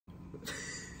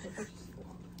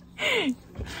Hey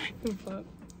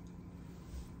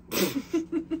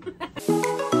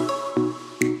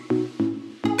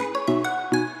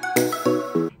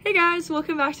guys,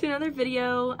 welcome back to another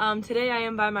video. Today I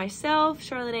am by myself.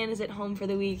 Charlotte Ann is at home for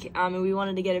the week, and we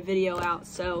wanted to get a video out,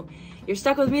 so you're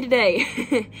stuck with me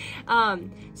today.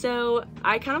 So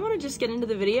I kind of want to just get into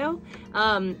the video.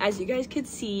 As you guys could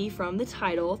see from the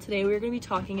title, today we're going to be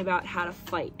talking about how to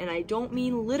fight, and I don't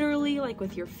mean literally like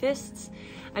with your fists.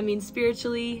 I mean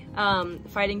spiritually,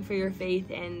 fighting for your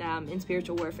faith and in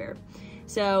spiritual warfare.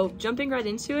 So jumping right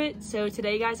into it. So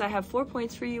today, guys, I have 4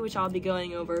 points for you, which I'll be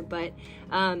going over, but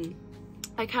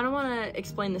I kind of want to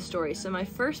explain the story. So my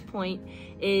first point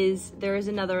is there is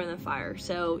another in the fire.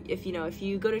 So if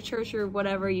you go to church or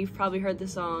whatever, you've probably heard the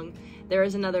song, There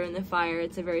Is Another in the Fire.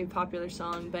 It's a very popular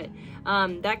song, but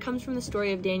that comes from the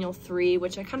story of Daniel 3,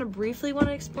 which I kind of briefly want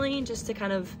to explain just to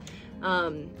kind of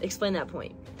explain that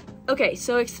point. Okay,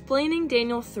 so explaining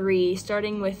Daniel 3,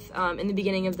 starting with, in the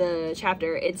beginning of the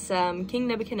chapter, it's King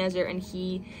Nebuchadnezzar, and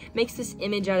he makes this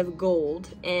image out of gold,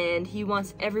 and he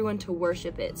wants everyone to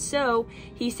worship it. So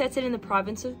he sets it in the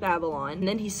province of Babylon, and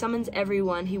then he summons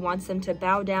everyone. He wants them to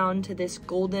bow down to this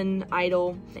golden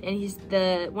idol,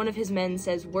 and one of his men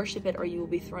says, "Worship it or you will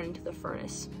be thrown into the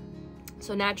furnace."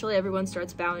 So naturally, everyone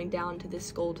starts bowing down to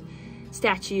this gold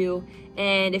statue,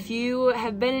 and if you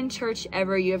have been in church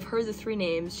ever, you have heard the three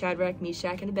names, Shadrach,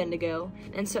 Meshach, and Abednego,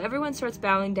 and so everyone starts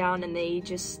bowing down, and they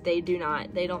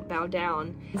don't bow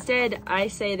down. Instead, I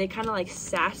say they kind of like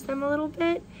sass them a little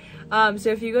bit.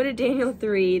 So if you go to Daniel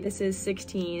 3, this is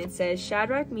 16, it says,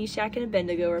 "Shadrach, Meshach, and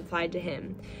Abednego replied to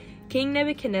him, 'King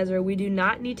Nebuchadnezzar, we do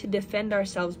not need to defend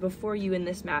ourselves before you in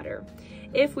this matter.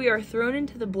 If we are thrown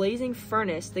into the blazing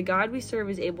furnace, the God we serve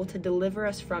is able to deliver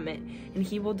us from it, and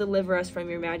he will deliver us from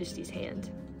your majesty's hand.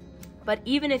 But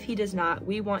even if he does not,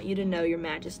 we want you to know, your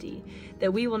majesty,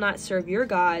 that we will not serve your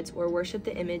gods or worship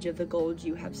the image of the gold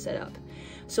you have set up.'"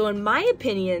 So in my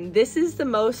opinion, this is the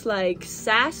most like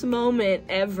sass moment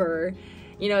ever.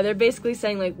 They're basically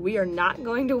saying like, we are not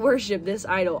going to worship this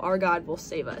idol. Our God will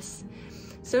save us.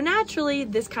 So naturally,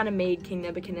 this kind of made King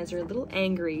Nebuchadnezzar a little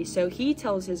angry, so he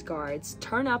tells his guards,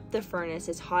 "Turn up the furnace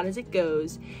as hot as it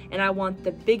goes, and I want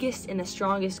the biggest and the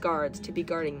strongest guards to be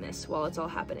guarding this while it's all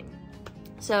happening."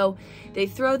 So they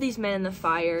throw these men in the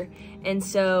fire, and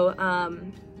so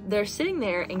they're sitting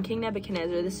there, and King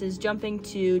Nebuchadnezzar, this is jumping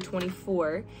to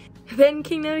 24, then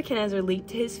King Nebuchadnezzar leaped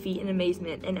to his feet in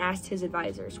amazement and asked his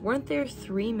advisors, "Weren't there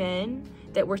 3 men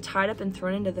that were tied up and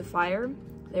thrown into the fire?"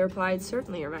 They replied,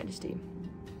 "Certainly, your majesty."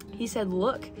 He said,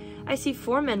 "Look, I see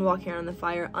 4 men walking around the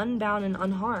fire, unbound and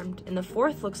unharmed, and the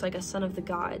 4th looks like a son of the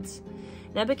gods."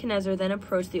 Nebuchadnezzar then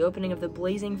approached the opening of the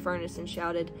blazing furnace and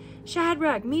shouted,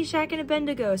 "Shadrach, Meshach, and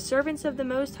Abednego, servants of the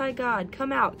Most High God,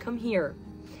 come out, come here."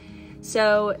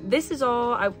 So this is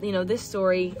all, this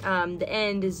story, the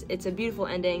end it's a beautiful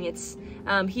ending. It's,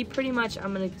 he pretty much,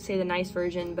 I'm going to say the nice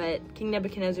version, but King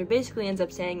Nebuchadnezzar basically ends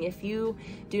up saying, if you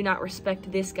do not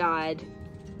respect this God,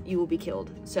 you will be killed.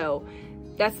 So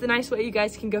that's the nice way. You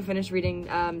guys can go finish reading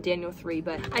Daniel 3,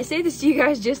 but I say this to you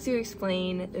guys just to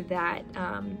explain that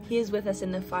he is with us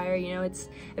in the fire. It's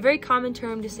a very common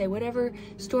term to say whatever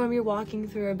storm you're walking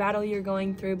through or battle you're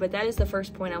going through, but that is the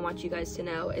first point I want you guys to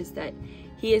know, is that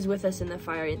he is with us in the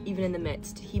fire, even in the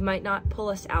midst. He might not pull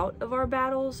us out of our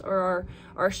battles or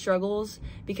our struggles,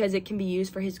 because it can be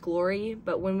used for his glory,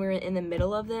 but when we're in the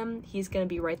middle of them, he's going to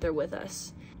be right there with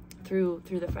us through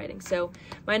the fighting. So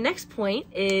my next point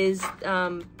is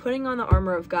putting on the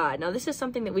armor of God. Now this is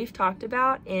something that we've talked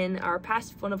about in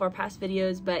one of our past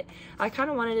videos, but I kind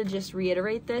of wanted to just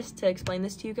reiterate this to explain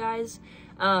this to you guys.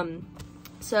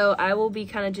 So I will be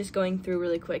kind of just going through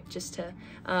really quick just to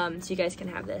so you guys can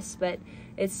have this. But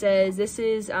it says, this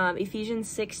is Ephesians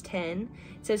 6:10.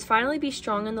 It says, "Finally be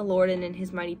strong in the Lord and in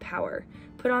his mighty power.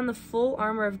 Put on the full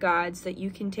armor of God so that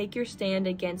you can take your stand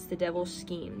against the devil's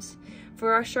schemes.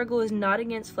 For our struggle is not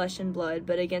against flesh and blood,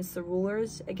 but against the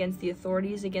rulers, against the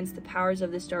authorities, against the powers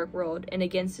of this dark world, and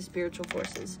against the spiritual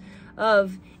forces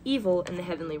of evil in the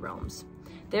heavenly realms.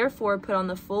 Therefore, put on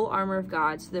the full armor of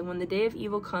God, so that when the day of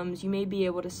evil comes, you may be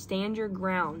able to stand your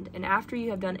ground, and after you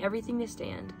have done everything to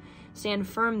stand, stand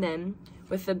firm then,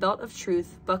 with the belt of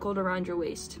truth buckled around your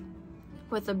waist,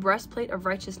 with the breastplate of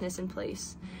righteousness in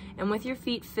place, and with your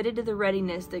feet fitted to the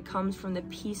readiness that comes from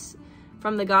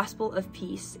the gospel of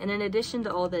peace. And in addition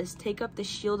to all this, take up the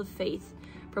shield of faith,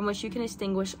 from which you can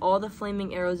extinguish all the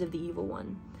flaming arrows of the evil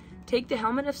one. Take the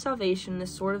helmet of salvation and the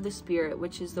sword of the Spirit,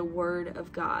 which is the word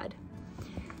of God."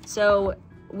 So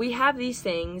we have these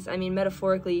things. I mean,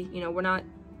 metaphorically,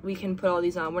 we can put all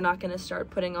these on. We're not going to start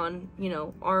putting on,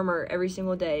 armor every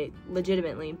single day,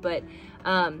 legitimately. But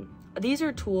these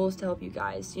are tools to help you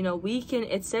guys. You know,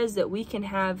 it says that we can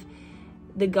have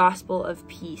the gospel of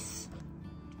peace.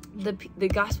 The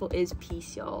gospel is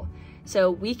peace, y'all.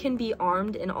 So we can be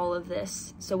armed in all of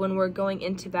this. So when we're going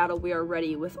into battle, we are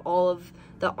ready with all of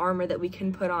the armor that we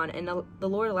can put on. And the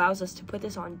Lord allows us to put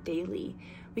this on daily.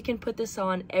 We can put this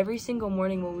on every single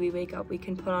morning when we wake up. We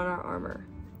can put on our armor.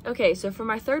 Okay, so for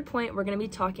my third point, we're going to be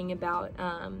talking about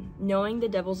knowing the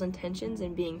devil's intentions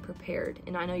and being prepared.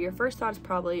 And I know your first thought is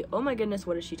probably, oh my goodness,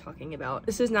 what is she talking about?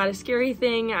 This is not a scary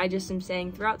thing. I just am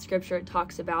saying throughout scripture, it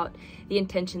talks about the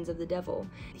intentions of the devil.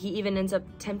 He even ends up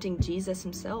tempting Jesus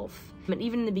himself. And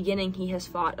even in the beginning, he has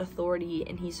fought authority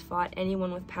and he's fought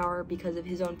anyone with power because of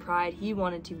his own pride. He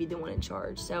wanted to be the one in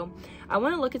charge. So I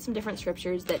want to look at some different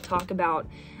scriptures that talk about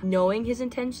knowing his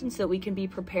intentions so that we can be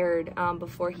prepared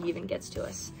before he even gets to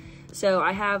us. So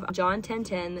I have John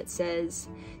 10:10 that says,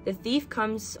 "The thief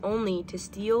comes only to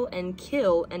steal and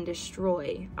kill and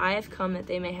destroy. I have come that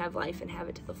they may have life and have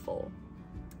it to the full."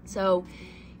 So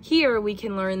here we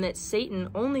can learn that Satan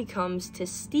only comes to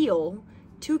steal,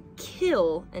 to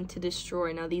kill, and to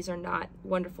destroy. Now these are not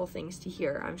wonderful things to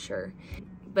hear, I'm sure.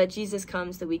 But Jesus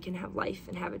comes that we can have life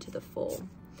and have it to the full.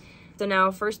 So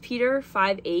now 1 Peter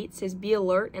 5:8 says, "Be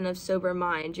alert and of sober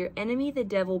mind. Your enemy, the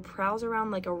devil, prowls around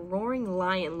like a roaring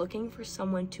lion looking for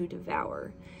someone to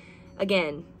devour."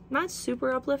 Again, not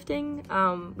super uplifting.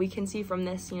 We can see from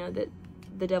this, you know, that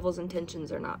the devil's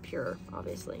intentions are not pure,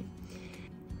 obviously.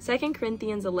 2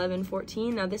 Corinthians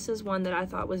 11:14. Now this is one that I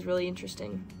thought was really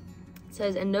interesting. It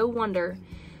says, "And no wonder,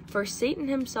 for Satan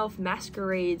himself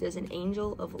masquerades as an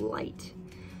angel of light."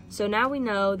 So now we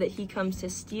know that he comes to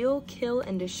steal, kill,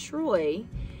 and destroy.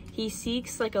 He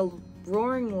seeks like a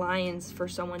roaring lion for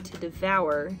someone to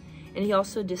devour, and he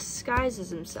also disguises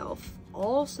himself,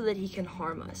 all so that he can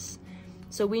harm us.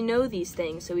 So we know these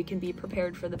things so we can be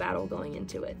prepared for the battle going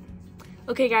into it.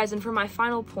 Okay guys, and for my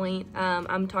final point,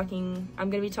 I'm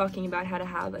going to be talking about how to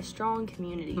have a strong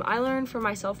community. I learned for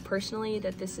myself personally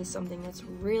that this is something that's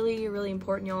really, really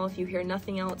important, y'all. If you hear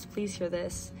nothing else, please hear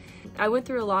this. I went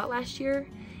through a lot last year,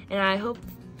 and I hope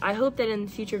that in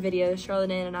future videos, Charlotte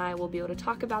Ann and I will be able to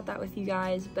talk about that with you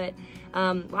guys. But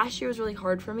last year was really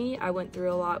hard for me. I went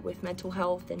through a lot with mental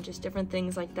health and just different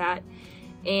things like that.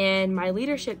 And my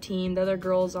leadership team, the other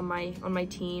girls on my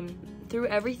team, through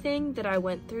everything that I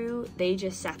went through, they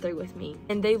just sat there with me.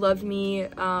 And they loved me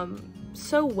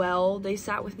so well. They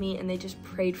sat with me and they just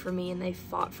prayed for me and they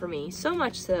fought for me. So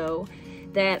much so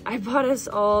that I bought us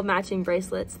all matching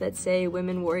bracelets that say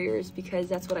Women Warriors, because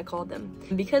that's what I called them.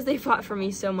 Because they fought for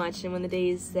me so much, and when the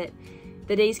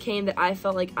days came that I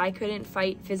felt like I couldn't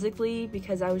fight physically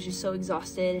because I was just so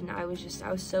exhausted and I was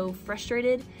so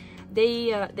frustrated,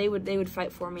 they would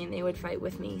fight for me and they would fight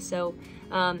with me. So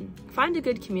find a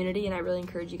good community, and I really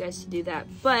encourage you guys to do that.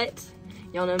 But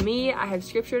y'all know me, I have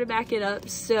scripture to back it up.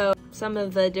 So some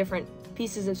of the different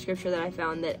pieces of scripture that I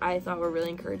found that I thought were really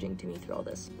encouraging to me through all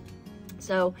this.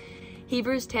 So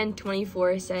Hebrews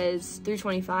 10:24 says through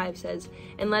 25 says,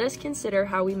 "And let us consider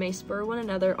how we may spur one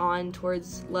another on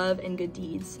towards love and good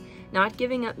deeds, not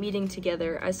giving up meeting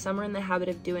together as some are in the habit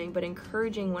of doing, but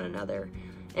encouraging one another,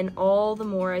 and all the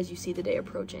more as you see the day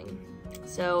approaching."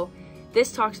 So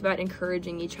this talks about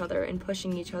encouraging each other and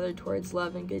pushing each other towards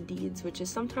love and good deeds, which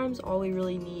is sometimes all we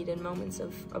really need in moments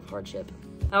of hardship.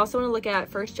 I also want to look at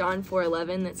 1 John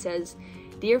 4:11 that says,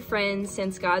 "Dear friends,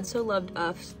 since God so loved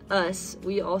us,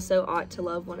 we also ought to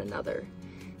love one another."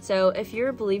 So if you're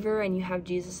a believer and you have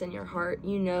Jesus in your heart,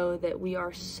 you know that we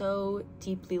are so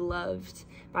deeply loved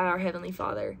by our Heavenly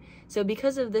Father. So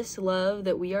because of this love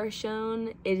that we are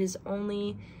shown, it is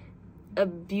only a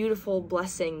beautiful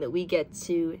blessing that we get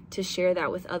to share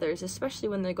that with others, especially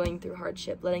when they're going through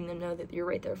hardship, letting them know that you're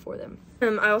right there for them.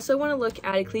 I also want to look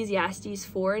at Ecclesiastes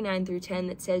 4:9 through 10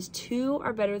 that says, "Two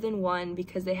are better than one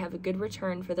because they have a good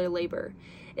return for their labor.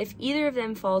 If either of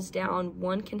them falls down,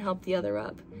 one can help the other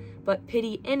up. But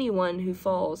pity anyone who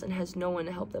falls and has no one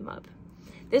to help them up."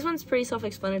 This one's pretty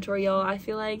self-explanatory, y'all. I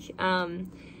feel like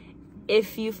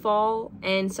if you fall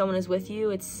and someone is with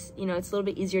you, it's a little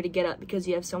bit easier to get up because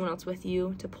you have someone else with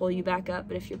you to pull you back up.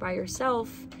 But if you're by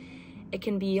yourself, it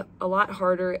can be a lot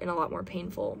harder and a lot more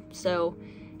painful. So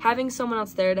having someone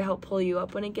else there to help pull you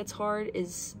up when it gets hard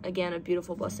is, again, a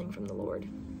beautiful blessing from the Lord.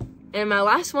 And my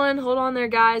last one, hold on there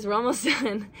guys, we're almost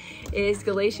done, is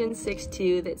Galatians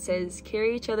 6:2 that says,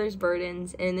 "Carry each other's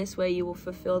burdens, and in this way you will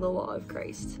fulfill the law of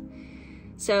Christ."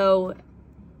 So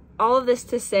all of this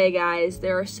to say, guys,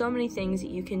 there are so many things that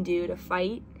you can do to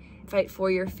fight for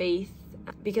your faith,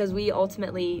 because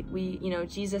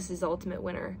Jesus is the ultimate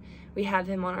winner. we have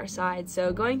him on our side.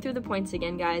 So going through the points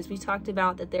again, guys, we talked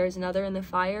about that there is another in the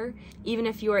fire. Even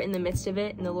if you are in the midst of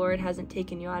it and the Lord hasn't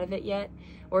taken you out of it yet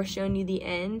or shown you the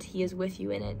end, he is with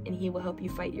you in it and he will help you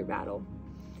fight your battle.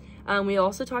 We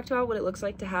also talked about what it looks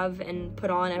like to have and put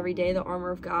on every day the armor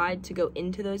of God to go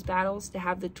into those battles, to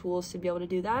have the tools to be able to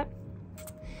do that.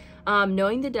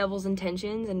 Knowing the devil's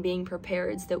intentions and being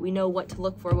prepared so that we know what to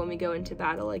look for when we go into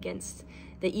battle against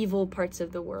the evil parts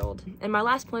of the world. And my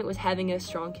last point was having a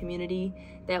strong community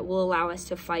that will allow us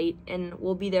to fight and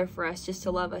will be there for us just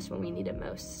to love us when we need it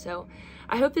most. So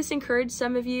I hope this encouraged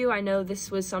some of you. I know this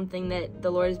was something that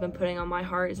the Lord has been putting on my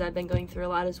heart as I've been going through a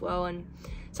lot as well. And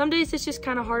some days it's just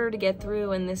kind of harder to get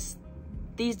through, and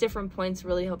these different points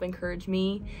really help encourage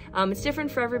me. It's different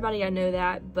for everybody, I know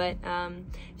that, but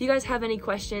if you guys have any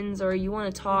questions or you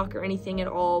want to talk or anything at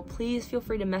all, please feel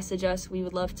free to message us. We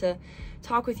would love to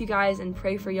talk with you guys and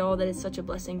pray for y'all. That is such a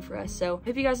blessing for us. So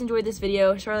hope you guys enjoyed this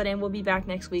video. Charlotte Ann will be back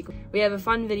next week. We have a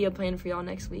fun video planned for y'all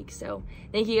next week. So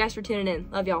thank you guys for tuning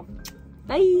in. Love y'all.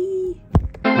 Bye.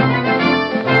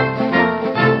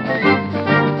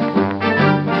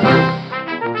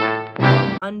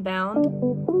 Unbound.